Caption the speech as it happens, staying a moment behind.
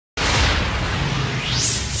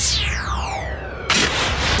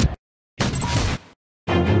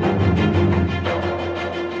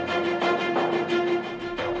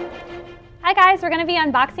Hi guys, we're going to be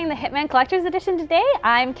unboxing the Hitman Collector's Edition today.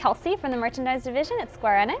 I'm Kelsey from the Merchandise Division at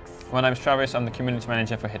Square Enix. My name's Travis, I'm the Community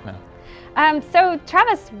Manager for Hitman. So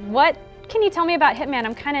Travis, what can you tell me about Hitman?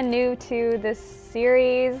 I'm kind of new to this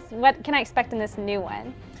series. What can I expect in this new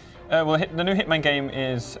one? Well, the new Hitman game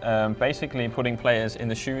is basically putting players in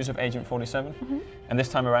the shoes of Agent 47. And this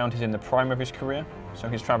time around he's in the prime of his career. So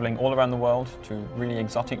he's traveling all around the world to really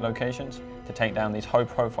exotic locations to take down these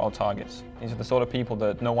high-profile targets. These are the sort of people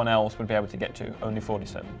that no one else would be able to get to, only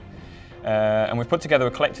 47. And we've put together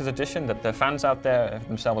a collector's edition that the fans out there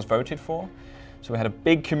themselves voted for. So we had a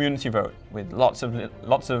big community vote with lots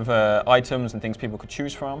of items and things people could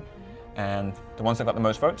choose from. And the ones that got the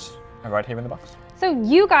most votes are right here in the box. So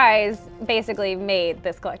you guys basically made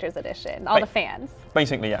this collector's edition, all the fans.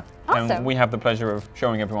 Basically, yeah. Awesome. And we have the pleasure of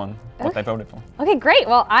showing everyone what they voted for. Okay, great.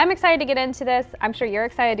 Well, I'm excited to get into this. I'm sure you're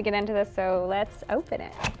excited to get into this, so let's open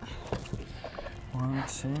it.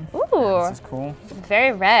 Let's see. Ooh. This is cool.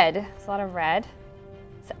 Very red. It's a lot of red.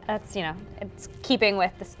 So that's, you know, it's keeping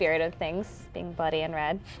with the spirit of things, being bloody and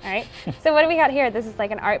red. All right. So what do we got here? This is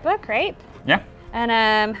like an art book, right? Yeah.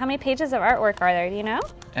 And how many pages of artwork are there? Do you know?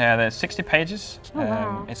 There's 60 pages. Oh,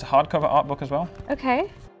 wow. It's a hardcover art book as well.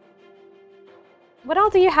 Okay. What all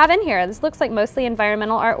do you have in here? This looks like mostly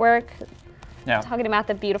environmental artwork. Yeah. Talking about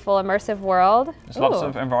the beautiful immersive world. There's lots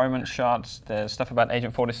of environment shots. There's stuff about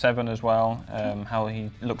Agent 47 as well, how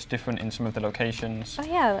he looks different in some of the locations. Oh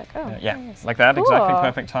yeah, like yeah, nice. like that, Cool. exactly,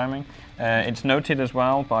 perfect timing. It's noted as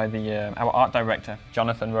well by our art director,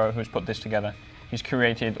 Jonathan Rowe, who's put this together. He's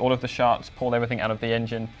created all of the shots, pulled everything out of the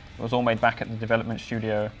engine. It was all made back at the development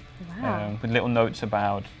studio. Wow. With little notes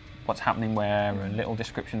about what's happening where and little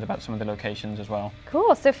descriptions about some of the locations as well.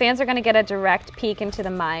 Cool, so fans are going to get a direct peek into the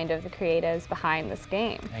mind of the creatives behind this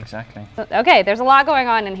game. Exactly. So, okay, there's a lot going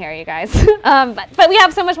on in here, you guys. but we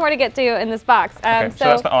have so much more to get to in this box. Okay, so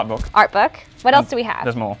that's the art book. Art book. What else do we have?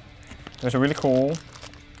 There's more. There's a really cool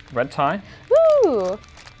red tie. Woo!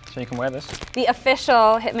 So you can wear this. The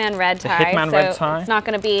official Hitman red tie. The Hitman red tie. It's not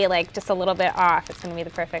going to be like just a little bit off. It's going to be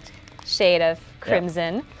the perfect shade of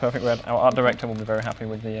crimson. Yeah, perfect red. Our art director will be very happy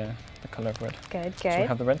with the color of red. Good, good. So we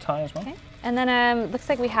have the red tie as well. Okay. And then looks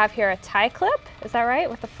like we have here a tie clip. Is that right?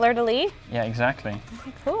 With the fleur-de-lis? Yeah, exactly.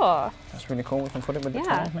 Okay, cool. That's really cool. We can put it with the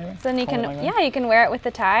tie, maybe. So then you can, you can wear it with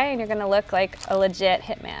the tie, and you're going to look like a legit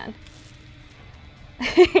Hitman.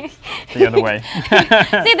 The other way.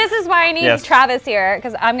 See, this is why I need Travis here,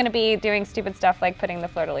 because I'm going to be doing stupid stuff like putting the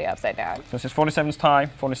fleur-de-lis upside down. So this is 47's tie,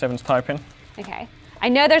 47's tie pin. Okay. I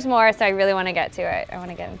know there's more, so I really want to get to it. I want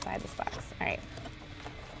to get inside this box. All right.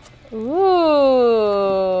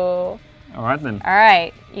 Ooh. All right, then. All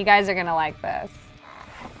right. You guys are going to like this.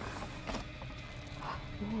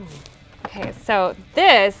 Ooh. Okay, so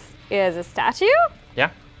this is a statue? Yeah.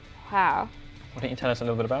 Wow. Why don't you tell us a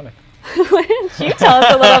little bit about it? Why don't you tell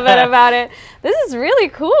us a little bit about it? This is really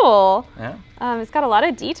cool. Yeah. It's got a lot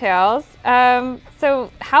of details.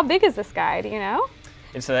 So how big is this guy? Do you know?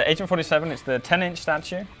 It's Agent 47. It's the 10-inch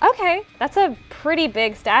statue. Okay. That's a pretty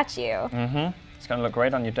big statue. Mm-hmm. It's going to look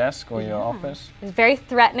great on your desk or your office. It's very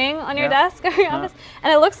threatening on your desk or your office.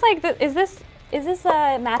 And it looks like, is this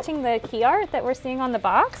matching the key art that we're seeing on the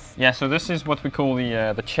box? Yeah, so this is what we call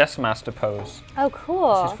the chess master pose. Oh,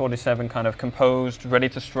 cool. This is 47 kind of composed, ready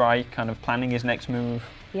to strike, kind of planning his next move.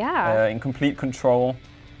 Yeah. In complete control.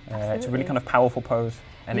 It's a really kind of powerful pose.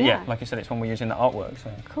 And yeah, like you said, it's one we're using the artwork.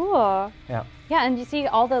 So. Cool. Yeah. Yeah, and you see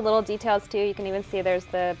all the little details too. You can even see there's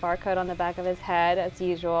the barcode on the back of his head as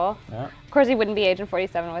usual. Yeah. Of course, he wouldn't be Agent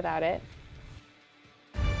 47 without it.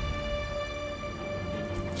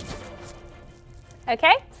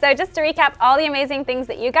 Okay, so just to recap all the amazing things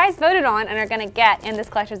that you guys voted on and are going to get in this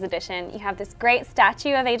collector's edition, you have this great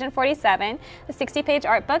statue of Agent 47, the 60-page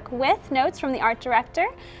art book with notes from the art director,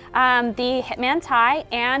 the Hitman tie,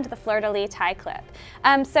 and the fleur-de-lis tie clip.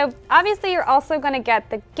 So obviously you're also going to get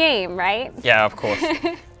the game, right? Yeah, of course.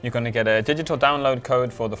 You're going to get a digital download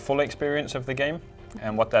code for the full experience of the game.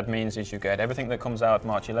 And what that means is you get everything that comes out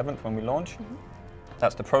March 11th when we launch.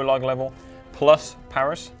 That's the prologue level, plus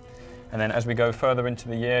Paris. And then as we go further into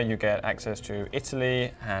the year, you get access to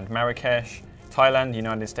Italy and Marrakesh, Thailand,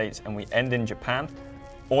 United States, and we end in Japan.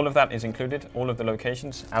 All of that is included, all of the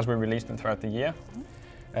locations, as we release them throughout the year.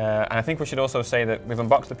 And I think we should also say that we've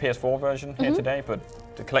unboxed the PS4 version here today, but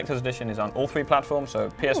the collector's edition is on all 3 platforms, so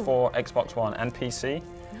PS4, Xbox One, and PC.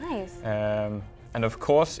 Nice. And of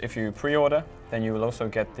course, if you pre-order, then you will also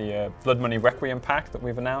get the Blood Money Requiem pack that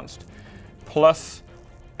we've announced, plus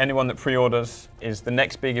anyone that pre-orders is the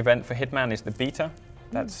next big event for Hitman is the beta.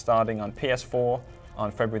 That's starting on PS4 on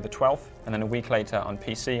February the 12th, and then a week later on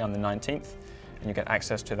PC on the 19th. And you get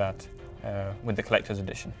access to that with the collector's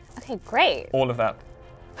edition. Okay, great. All of that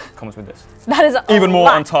comes with this. That is even more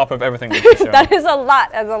on top of everything we've just shown. That is a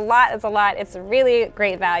lot. That's a lot. It's a lot. It's a really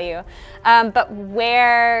great value. But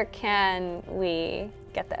where can we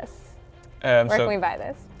get this? Where can we buy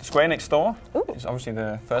this? The Square Enix store is obviously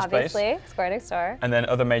the first place. Obviously, Square Enix store. And then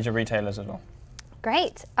other major retailers as well.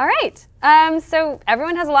 Great. All right. So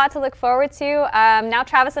everyone has a lot to look forward to. Now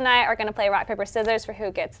Travis and I are going to play rock, paper, scissors for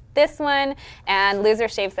who gets this one, and loser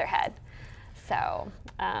shaves their head. So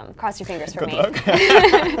cross your fingers for me. Good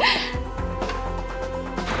luck.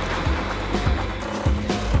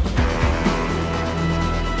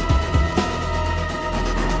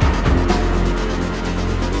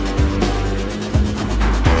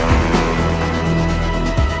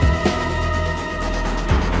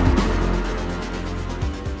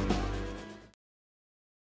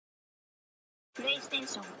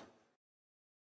 PlayStation